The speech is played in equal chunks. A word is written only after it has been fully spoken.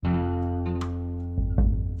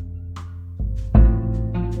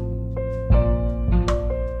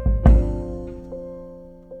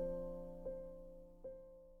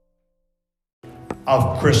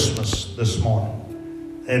of Christmas this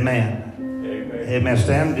morning. Amen. Amen. Amen.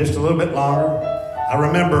 Stand just a little bit longer. I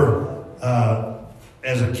remember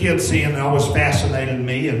as a kid seeing it always fascinated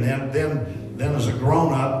me, and then as a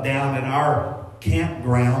grown-up down in our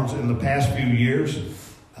campgrounds in the past few years,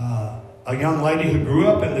 a young lady who grew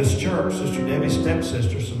up in this church, Sister Debbie's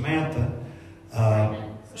stepsister,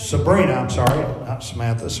 Sabrina, I'm sorry, not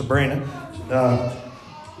Samantha, Sabrina.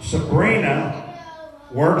 Sabrina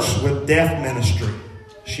works with deaf ministry.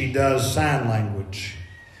 She does sign language.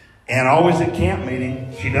 And always at camp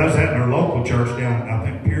meeting, she does that in her local church down, I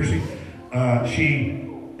think, Piercy.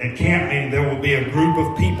 At camp meeting, there will be a group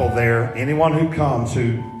of people there. Anyone who comes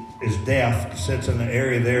who is deaf sits in the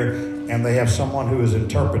area there, and they have someone who is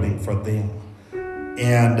interpreting for them.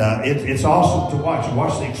 And it's awesome to watch. You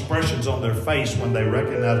watch the expressions on their face when they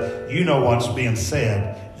recognize, you know what's being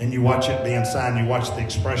said, and you watch it being signed. You watch the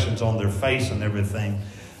expressions on their face and everything.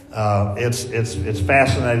 It's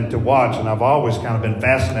fascinating to watch, and I've always kind of been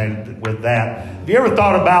fascinated with that. Have you ever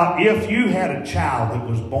thought about if you had a child that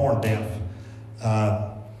was born deaf,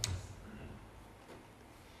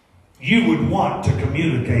 you would want to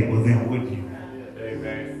communicate with them, wouldn't you?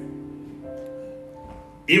 Amen.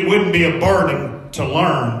 It wouldn't be a burden to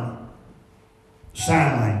learn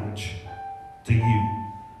sign language to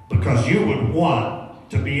you, because you would want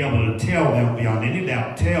to be able to tell them beyond any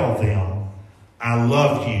doubt, tell them, I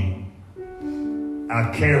love you.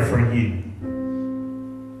 I care for you.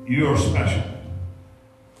 You're special.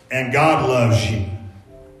 And God loves you.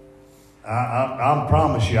 I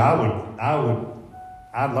promise you,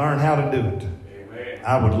 I'd learn how to do it. Amen.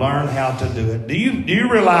 I would learn how to do it. Do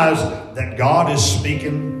you realize that God is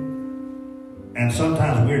speaking, and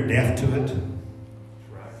sometimes we're deaf to it?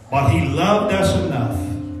 But He loved us enough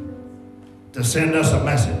to send us a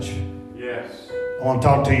message. Yes. I want to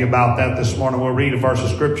talk to you about that this morning. We'll read a verse of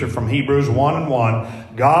Scripture from Hebrews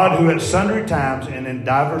 1:1. God, who at sundry times and in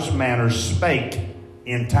diverse manners spake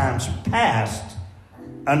in times past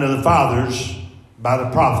unto the fathers by the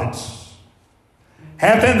prophets,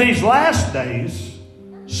 hath in these last days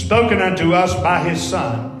spoken unto us by His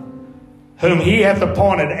Son, whom He hath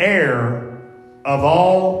appointed heir of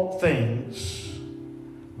all things,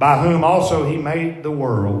 by whom also He made the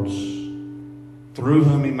worlds, through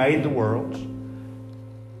whom He made the worlds.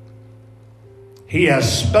 He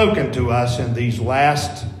has spoken to us in these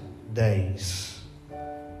last days.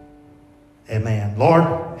 Amen. Lord,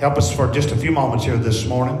 help us for just a few moments here this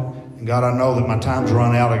morning. And God, I know that my time's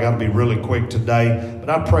run out. I got to be really quick today. But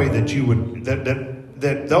I pray that you would,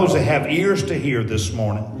 that those that have ears to hear this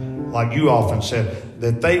morning, like you often said,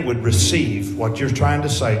 that they would receive what you're trying to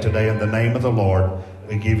say today in the name of the Lord.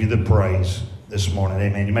 We give you the praise this morning.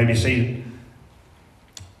 Amen. You may be seated.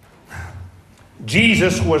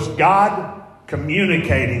 Jesus was God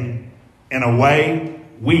communicating in a way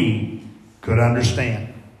we could understand.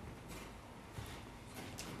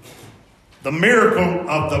 The miracle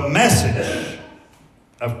of the message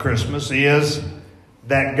of Christmas is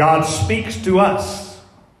that God speaks to us,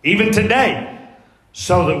 even today,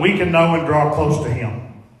 so that we can know and draw close to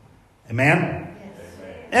Him. Amen?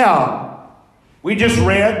 Yes. Now, we just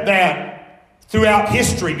read that throughout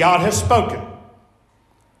history, God has spoken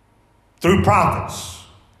through prophets.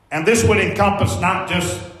 And this would encompass not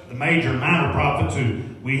just the major and minor prophets who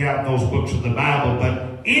we have those books of the Bible,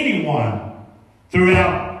 but anyone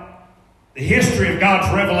throughout the history of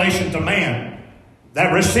God's revelation to man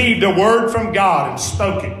that received a word from God and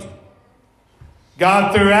spoke it.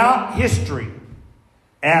 God throughout history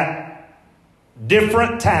at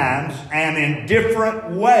different times and in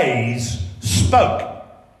different ways spoke.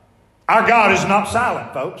 Our God is not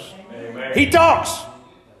silent, folks. Amen. He talks.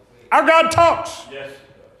 Our God talks. Yes.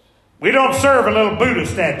 We don't serve a little Buddha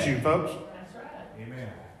statue, folks. That's right. Amen.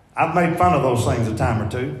 I've made fun of those things a time or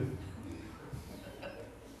two.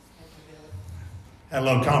 Had a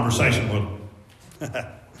little conversation with them.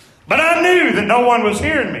 But I knew that no one was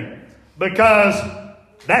hearing me, because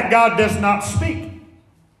that God does not speak.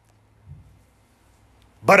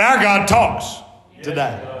 But our God talks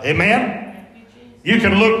today. Amen? You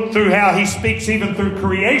can look through how He speaks even through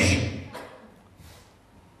creation.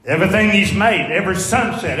 Everything He's made, every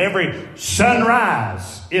sunset, every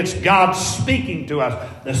sunrise, it's God speaking to us.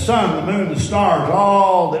 The sun, the moon, the stars,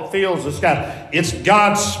 all that fills the sky. It's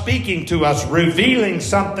God speaking to us, revealing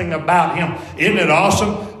something about Him. Isn't it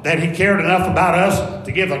awesome that He cared enough about us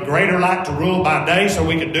to give a greater light to rule by day so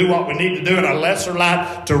we can do what we need to do, and a lesser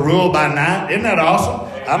light to rule by night? Isn't that awesome?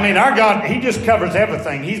 I mean, our God, He just covers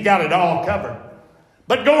everything. He's got it all covered.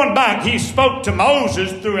 But going back, He spoke to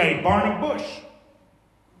Moses through a burning bush.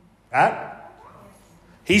 Right?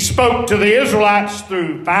 He spoke to the Israelites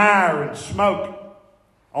through fire and smoke.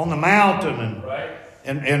 on the mountain and Right.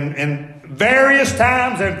 in various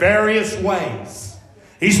times and various ways.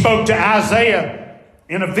 He spoke to Isaiah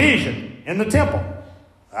in a vision in the temple.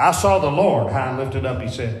 I saw the Lord high and lifted up, he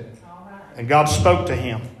said. And God spoke to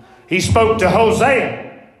him. He spoke to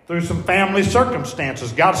Hosea through some family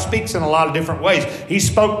circumstances. God speaks in a lot of different ways. He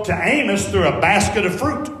spoke to Amos through a basket of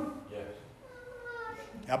fruit. Yes.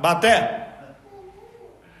 How about that?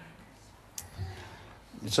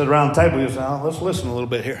 You sit around the table, you say, oh, let's listen a little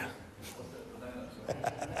bit here.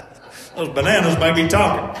 Those bananas may be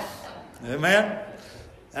talking. Amen?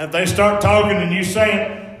 And if they start talking and you say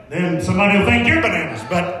it, then somebody will think you're bananas.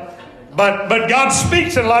 But God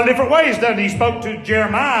speaks in a lot of different ways, doesn't he? He spoke to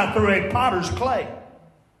Jeremiah through a potter's clay.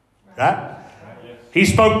 Right? He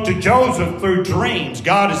spoke to Joseph through dreams.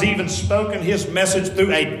 God has even spoken his message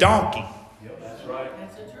through a donkey. That's right.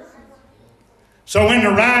 So when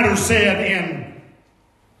the writer said in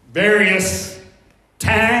various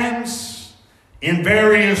times, in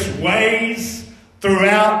various ways,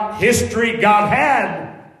 throughout history, God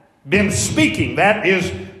had been speaking. That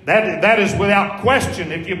is without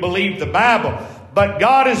question if you believe the Bible. But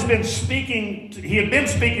God has been speaking, he had been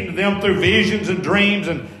speaking to them through visions and dreams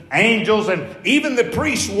and angels, and even the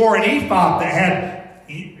priests wore an ephod that had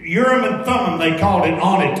Urim and Thummim, they called it,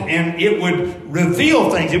 on it, and it would reveal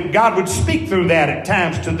things. God would speak through that at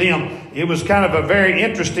times to them. It was kind of a very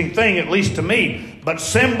interesting thing, at least to me. But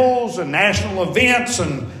symbols and national events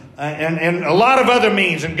and a lot of other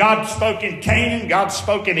means. And God spoke in Canaan. God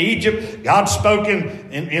spoke in Egypt. God spoke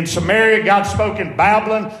in Samaria. God spoke in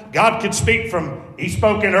Babylon. God could speak he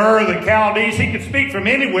spoke in Ur, the Chaldees. He could speak from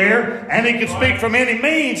anywhere, and he could speak from any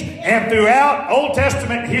means. And throughout Old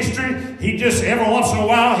Testament history, every once in a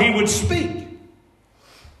while, he would speak.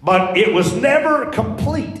 But it was never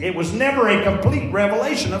complete. It was never a complete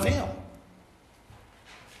revelation of him.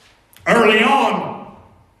 Early on,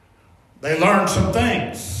 they learned some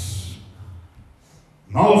things.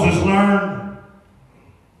 Moses learned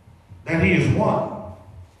that he is one.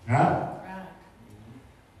 Right?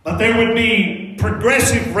 But there would be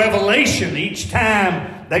progressive revelation each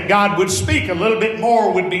time that God would speak. A little bit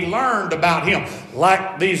more would be learned about him.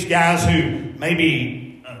 Like these guys who may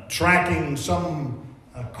be tracking some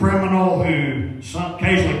criminal who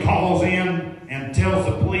occasionally calls in and tells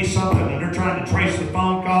the police something, and they're trying to trace the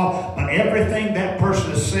phone call, but everything that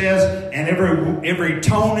person says and every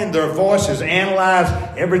tone in their voice is analyzed.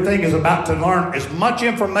 Everything is about to learn as much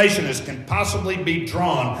information as can possibly be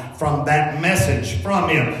drawn from that message from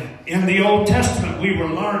him. In the Old Testament, we were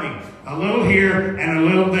learning a little here and a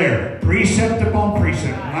little there, precept upon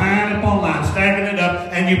precept, line upon line, stacking it up,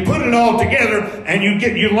 and you put it all together, and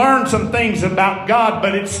you learn some things about God,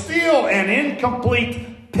 but it's still an incomplete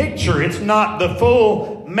picture. It's not the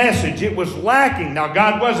full message. It was lacking. Now,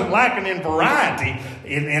 God wasn't lacking in variety.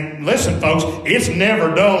 And listen, folks, it's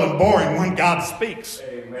never dull and boring when God speaks.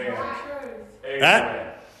 Amen.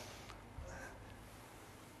 Right?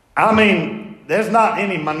 I mean, there's not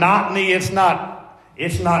any monotony. It's not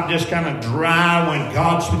just kind of dry when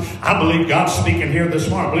God speaks. I believe God's speaking here this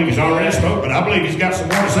morning. I believe he's already spoke, but I believe he's got some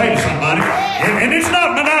more to say to somebody. And it's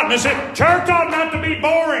not monotonous. Church ought not to be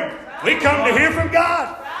boring. We come to hear from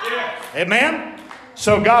God. Amen?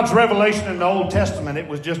 So God's revelation in the Old Testament, it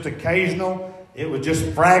was just occasional. It was just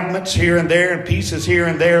fragments here and there and pieces here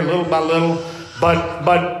and there, little by little.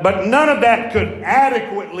 But none of that could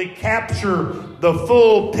adequately capture the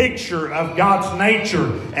full picture of God's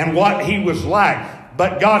nature and what he was like.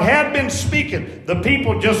 But God had been speaking. The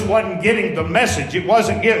people just wasn't getting the message. They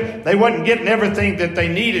wasn't getting everything that they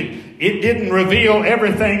needed. It didn't reveal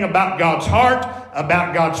everything about God's heart,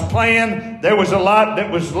 about God's plan. There was a lot that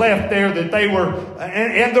was left there that they were,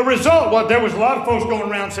 and the result was there was a lot of folks going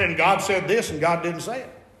around saying God said this and God didn't say it.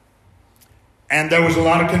 And there was a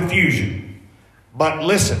lot of confusion. But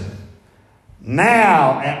listen,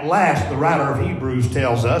 now at last, the writer of Hebrews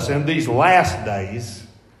tells us, in these last days,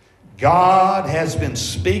 God has been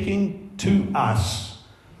speaking to us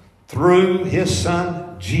through his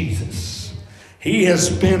Son, Jesus. He has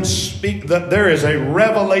been speaking. There is a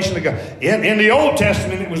revelation of God. In the Old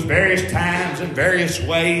Testament, it was various times and various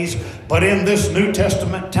ways. But in this New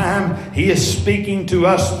Testament time, he is speaking to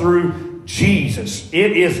us through Jesus.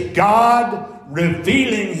 It is God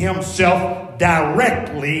revealing himself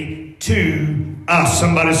directly to us.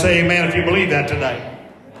 Somebody say amen if you believe that today.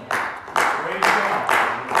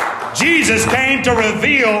 Jesus came to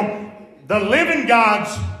reveal the living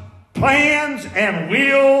God's plans and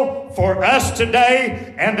will for us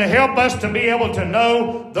today and to help us to be able to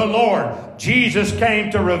know the Lord. Jesus came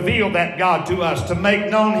to reveal that God to us, to make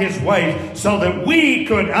known His ways so that we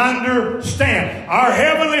could understand. Our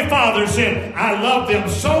Heavenly Father said, I love them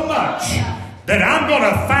so much that I'm going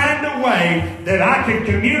to find a way that I can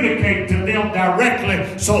communicate to them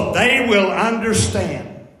directly so they will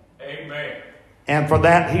understand. Amen. And for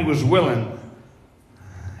that He was willing.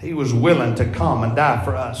 He was willing to come and die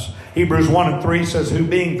for us. Hebrews 1:3 says, who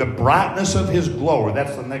being the brightness of His glory,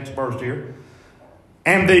 that's the next verse here,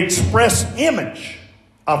 and the express image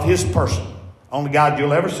of His person. Only God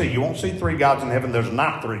you'll ever see. You won't see three gods in heaven. There's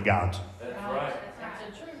not three gods. That's right.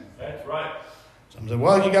 That's right. Some say,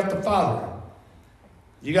 well, you got the Father.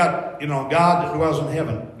 You got, God that dwells in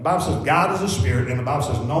heaven. The Bible says God is a spirit, and the Bible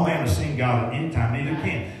says no man has seen God at any time, neither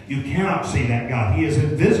can. You cannot see that God. He is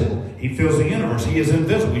invisible. He fills the universe. He is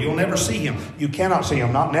invisible. You'll never see Him. You cannot see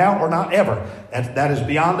Him, not now or not ever. That is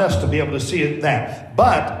beyond us to be able to see it, that.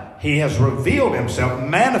 But He has revealed Himself,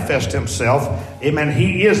 manifest Himself. Amen.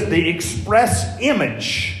 He is the express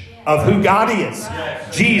image of who God is.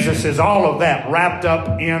 Yes. Jesus is all of that wrapped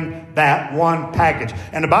up in that one package.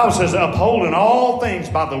 And the Bible says, upholding all things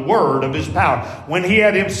by the word of His power. When He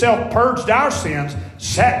had Himself purged our sins,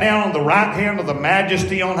 sat down on the right hand of the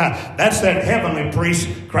Majesty on high. That's that heavenly priest,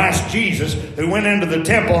 Christ Jesus, who went into the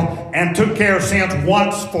temple and took care of sins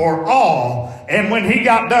once for all. And when He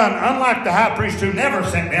got done, unlike the high priest who never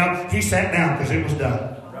sat down, He sat down because it was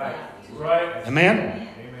done. Right. Right. Amen?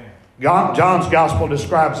 John's gospel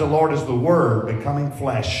describes the Lord as the Word becoming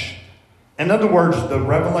flesh. In other words, the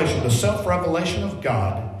revelation, the self-revelation of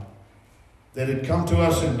God that had come to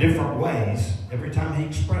us in different ways. Every time He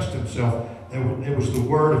expressed Himself, there was the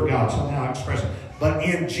Word of God somehow expressed. But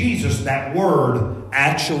in Jesus, that Word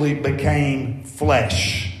actually became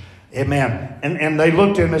flesh. Amen. And they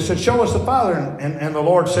looked at Him and said, show us the Father. And the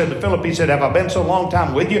Lord said to Philip, He said, have I been so long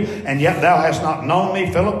time with you, and yet thou hast not known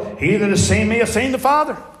me, Philip? He that has seen me has seen the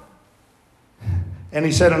Father. And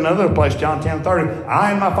He said in another place, John 10:30,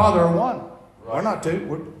 I and my Father are one. Right. We're not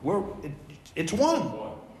two. It's one.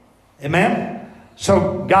 Amen?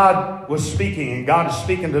 So God was speaking, and God is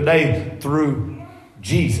speaking today through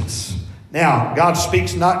Jesus. Now, God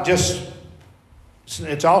speaks not just,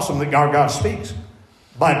 it's awesome that God speaks,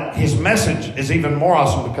 but His message is even more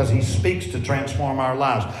awesome because He speaks to transform our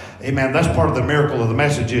lives. Amen. That's part of the miracle of the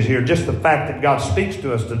message is here. Just the fact that God speaks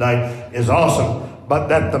to us today is awesome. But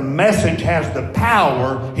that the message has the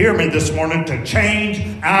power, hear me this morning, to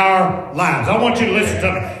change our lives. I want you to listen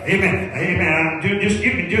to me. Amen. Amen. Just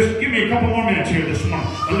give me a couple more minutes here this morning.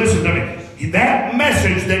 But listen to me. That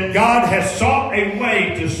message that God has sought a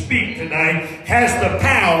way to speak today has the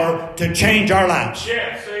power to change our lives.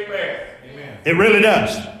 Yes, amen. Amen. It really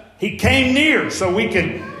does. He came near so we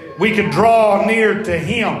could draw near to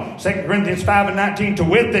Him. 2 Corinthians 5:19, to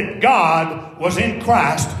wit that God was in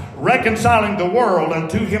Christ, reconciling the world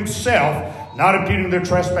unto Himself, not imputing their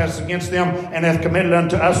trespasses against them, and hath committed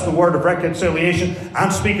unto us the word of reconciliation.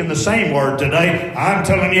 I'm speaking the same word today. I'm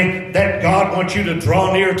telling you that God wants you to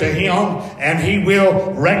draw near to Him, and He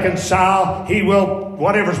will reconcile. He will,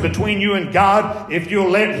 whatever's between you and God, if you'll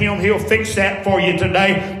let Him, He'll fix that for you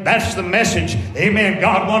today. That's the message. Amen.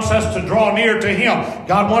 God wants us to draw near to Him.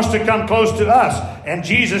 God wants to come close to us. And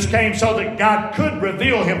Jesus came so that God could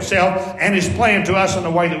reveal Himself and His plan to us in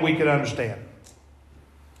a way that we could understand.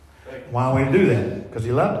 Why would He do that? Because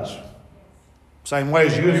He loved us. Same way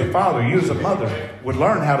as you as a father, you as a mother would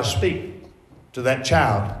learn how to speak to that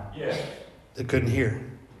child that couldn't hear.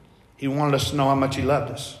 He wanted us to know how much He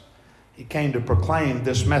loved us. He came to proclaim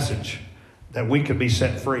this message that we could be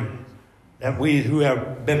set free. That we who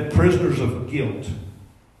have been prisoners of guilt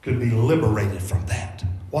could be liberated from that.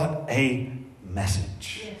 What a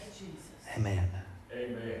message. Yes, Jesus. Amen.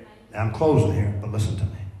 Amen. Now I'm closing here, but listen to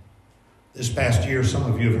me. This past year, some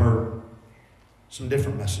of you have heard some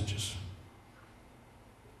different messages.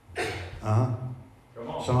 Come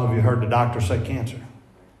on. Some of you heard the doctor say cancer.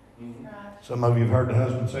 Some of you have heard the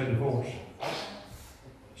husband say divorce.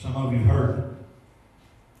 Some of you have heard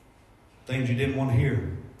things you didn't want to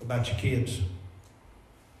hear about your kids.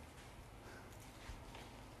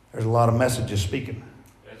 There's a lot of messages speaking.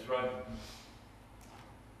 That's right.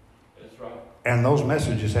 That's right. And those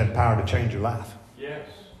messages had power to change your life. Yes.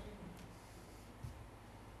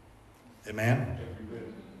 Amen? Every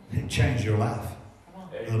bit. It changed your life.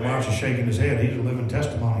 Brother Amen. March is shaking his head. He's a living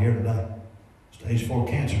testimony here today. Stage 4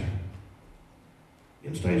 cancer.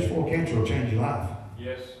 Getting stage 4 cancer will change your life.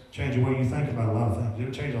 Yes. Change the way you think about a lot of things.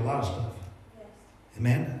 It'll change a lot of stuff.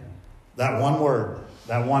 Amen? That one word,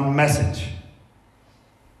 that one message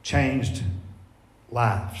changed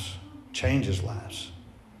lives. changes lives.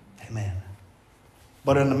 Amen.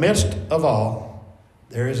 But in the midst of all,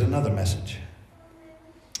 there is another message.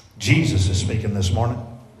 Jesus is speaking this morning.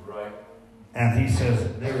 Right. And he says,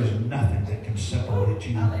 there is nothing that can separate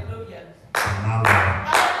you from my love.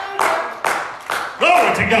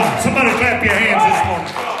 Glory to God. Somebody clap your hands this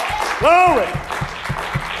morning. Glory.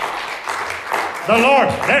 The Lord,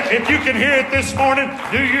 if you can hear it this morning,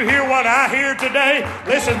 do you hear what I hear today?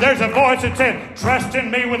 Listen, there's a voice that said, trust in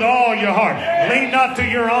me with all your heart. Lean not to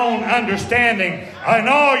your own understanding. In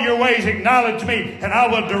all your ways acknowledge me, and I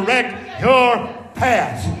will direct your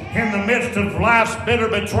paths. In the midst of life's bitter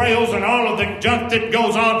betrayals and all of the junk that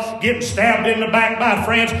goes on, getting stabbed in the back by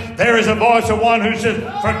friends, there is a voice of one who says,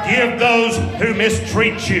 forgive those who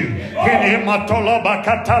mistreat you.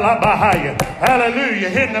 Hallelujah.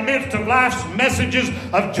 In the midst of life's messages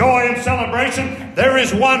of joy and celebration, there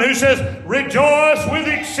is one who says, rejoice with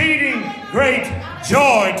exceeding great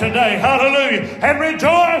joy today. Hallelujah. And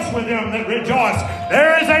rejoice with them that rejoice.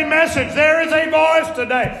 There is a message. There is a voice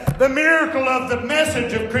today. The miracle of the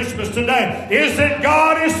message of Christmas today is that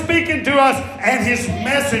God is speaking to us, and His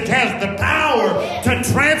message has the power to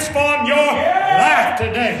transform your life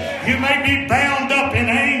today. You may be bound up in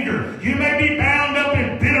anger. You may be bound up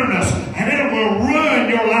in bitterness, and it will ruin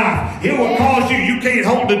your life. It will cause you can't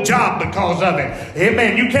hold a job because of it.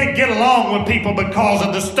 Amen. You can't get along with people because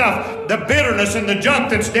of the stuff, the bitterness and the junk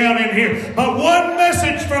that's down in here. But one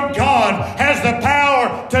message from God has the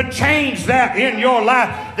power to change that in your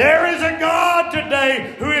life. There is a God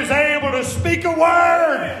today who is able to speak a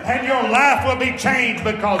word, and your life will be changed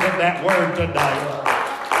because of that word today.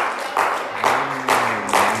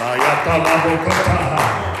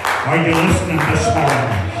 Are you listening this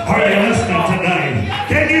morning? Are you listening today?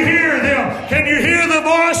 Can you hear them? Can you hear the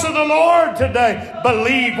voice of the Lord today?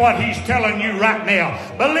 Believe what He's telling you right now.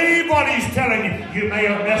 Believe what He's telling you. You may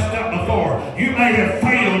have messed up before. You may have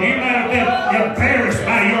failed. You may have been embarrassed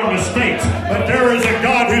by your mistakes. But there is a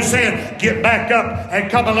God who said, get back up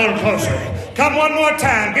and come a little closer. Come one more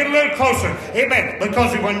time. Get a little closer. Amen.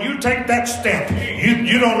 Because when you take that step,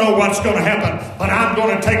 you don't know what's going to happen. But I'm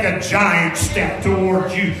going to take a giant step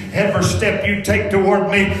towards you. Every step you take toward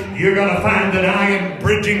me, you're going to find that I am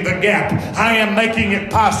bridging the gap. I am making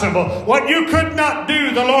it possible. What you could not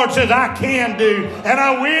do, the Lord says, I can do, and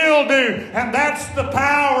I will do. And that's the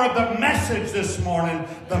power of the message this morning,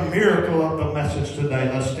 the miracle of the message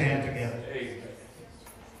today. Let's stand together. Amen.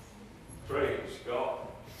 Praise God.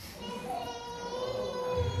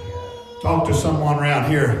 Talk to someone around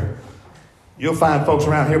here. You'll find folks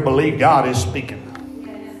around here believe God is speaking.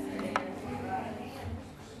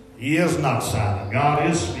 He is not silent. God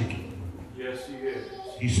is speaking. Yes, He is.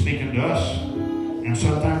 He's speaking to us. And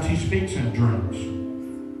sometimes He speaks in dreams.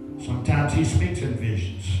 Sometimes He speaks in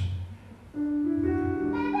visions.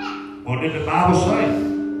 What did the Bible say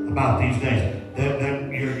about these days? That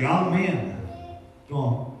your young men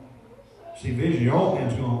going to see visions. Your old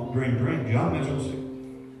men's going to dream dreams. Young men's going to see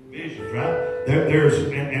visions, right? There's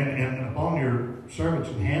and upon your servants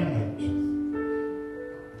and handmaids,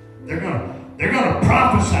 they're gonna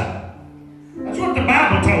prophesy. That's what the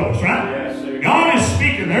Bible told us, right? Yes, God is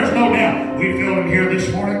speaking. There's no doubt. We feel Him here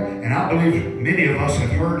this morning, and I believe many of us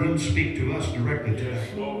have heard Him speak to us directly today.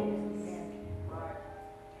 Yes, Lord.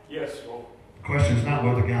 Yes, Lord. The question is not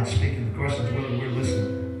whether God's speaking. The question is whether we're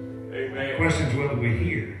listening. Amen. The question is whether we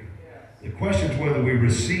hear. The question is whether we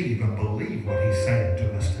receive and believe what He's saying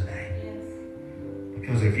to us today.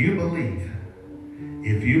 Because if you believe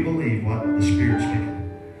what the Spirit's speaking,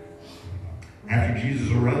 after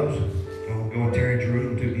Jesus arose, go and tarry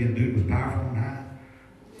Jerusalem to be endued with power from on high,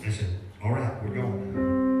 they said, all right, we're going.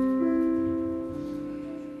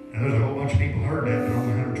 Now there's a whole bunch of people heard that, but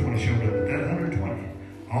only 120 showed up. But that 120,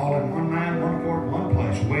 all in one mind, one accord, one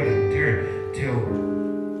place, waited and tarried till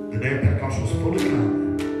the day of Pentecost was fully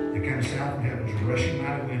come. There came a sound from heaven, a rushing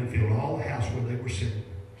mighty wind filled all the house where they were sitting.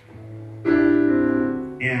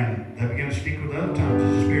 And they began to speak with other tongues as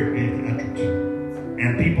the Spirit gave the utterance.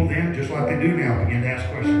 And people then, just like they do now, begin to ask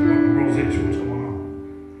questions. What in the world is this? What's going on?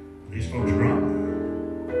 Are these folks drunk?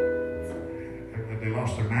 Have they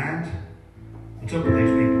lost their minds? What's up with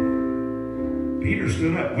these people? Peter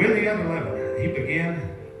stood up with the other 11. He began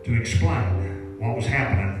to explain what was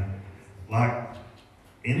happening. Like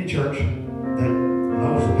any church that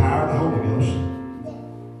knows the power of the Holy Ghost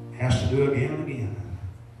has to do again and again.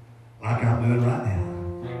 Like I'm doing right now.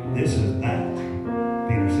 This is that,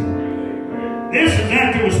 Peter said. This is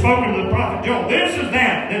that was spoken to the prophet Joel. This is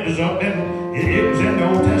that was up in, it was in the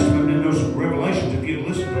Old Testament, in those Revelations, if you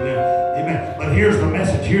listen to them. Amen. But here's the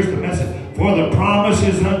message. For the promise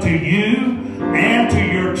is unto you and to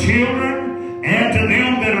your children And to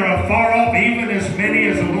them that are afar off, even as many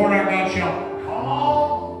as the Lord our God shall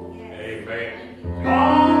call. Amen.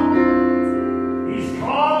 Come. He's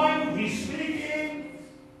calling. He's speaking.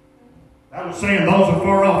 I was saying those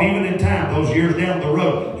afar off, even in time, those years down the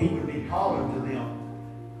road, he would be calling to them.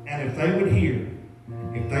 And if they would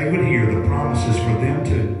hear the promises for them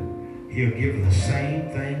too, he'll give the same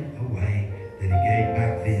thing away that he gave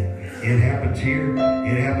back then. It happens here.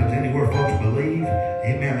 It happens anywhere folks believe.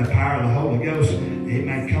 Amen. The power of the Holy Ghost,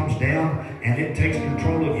 amen, comes down and it takes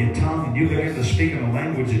control of your tongue, and you begin to speak in a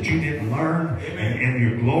language that you didn't learn, and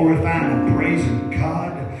you're glorifying and praising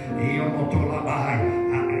God.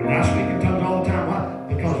 I speak in tongues all the time.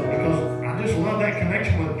 Why? Because I just love that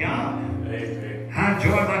connection with God. Amen. I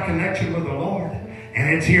enjoy my connection with the Lord.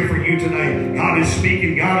 And it's here for you today. God is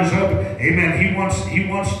speaking. God is open. Amen. He wants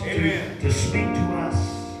to speak to us.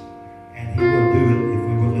 And he will do it if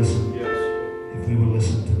we will listen. Yes. If we will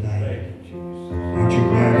listen today. Thank you, Jesus. Aren't you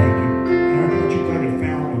glad he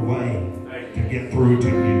found a way to get through to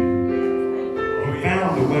you? He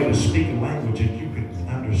found a way to speak a language that you could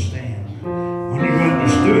understand. When you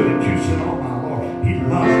understood it, you said, oh my Lord, he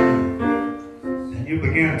loves me. And you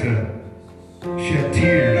began to shed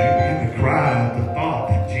tears. You begin to cry at the thought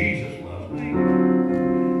that Jesus loves me.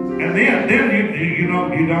 And then you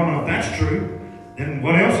don't know if that's true. Then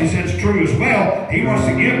what else he says true as well? He wants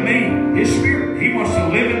to give me his spirit. He wants to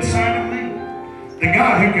live inside of me. The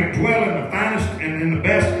God who can dwell in the finest and in the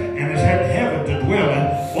best and has had heaven to dwell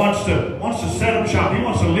in wants to set up shop. He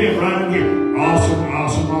wants to live right in here. Awesome,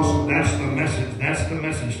 awesome, awesome. That's the message. That's the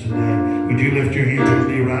message today. Would you lift your hands with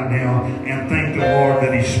me right now and thank the Lord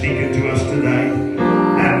that he's speaking to us today?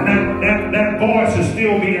 That voice is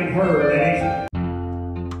still being heard. And he's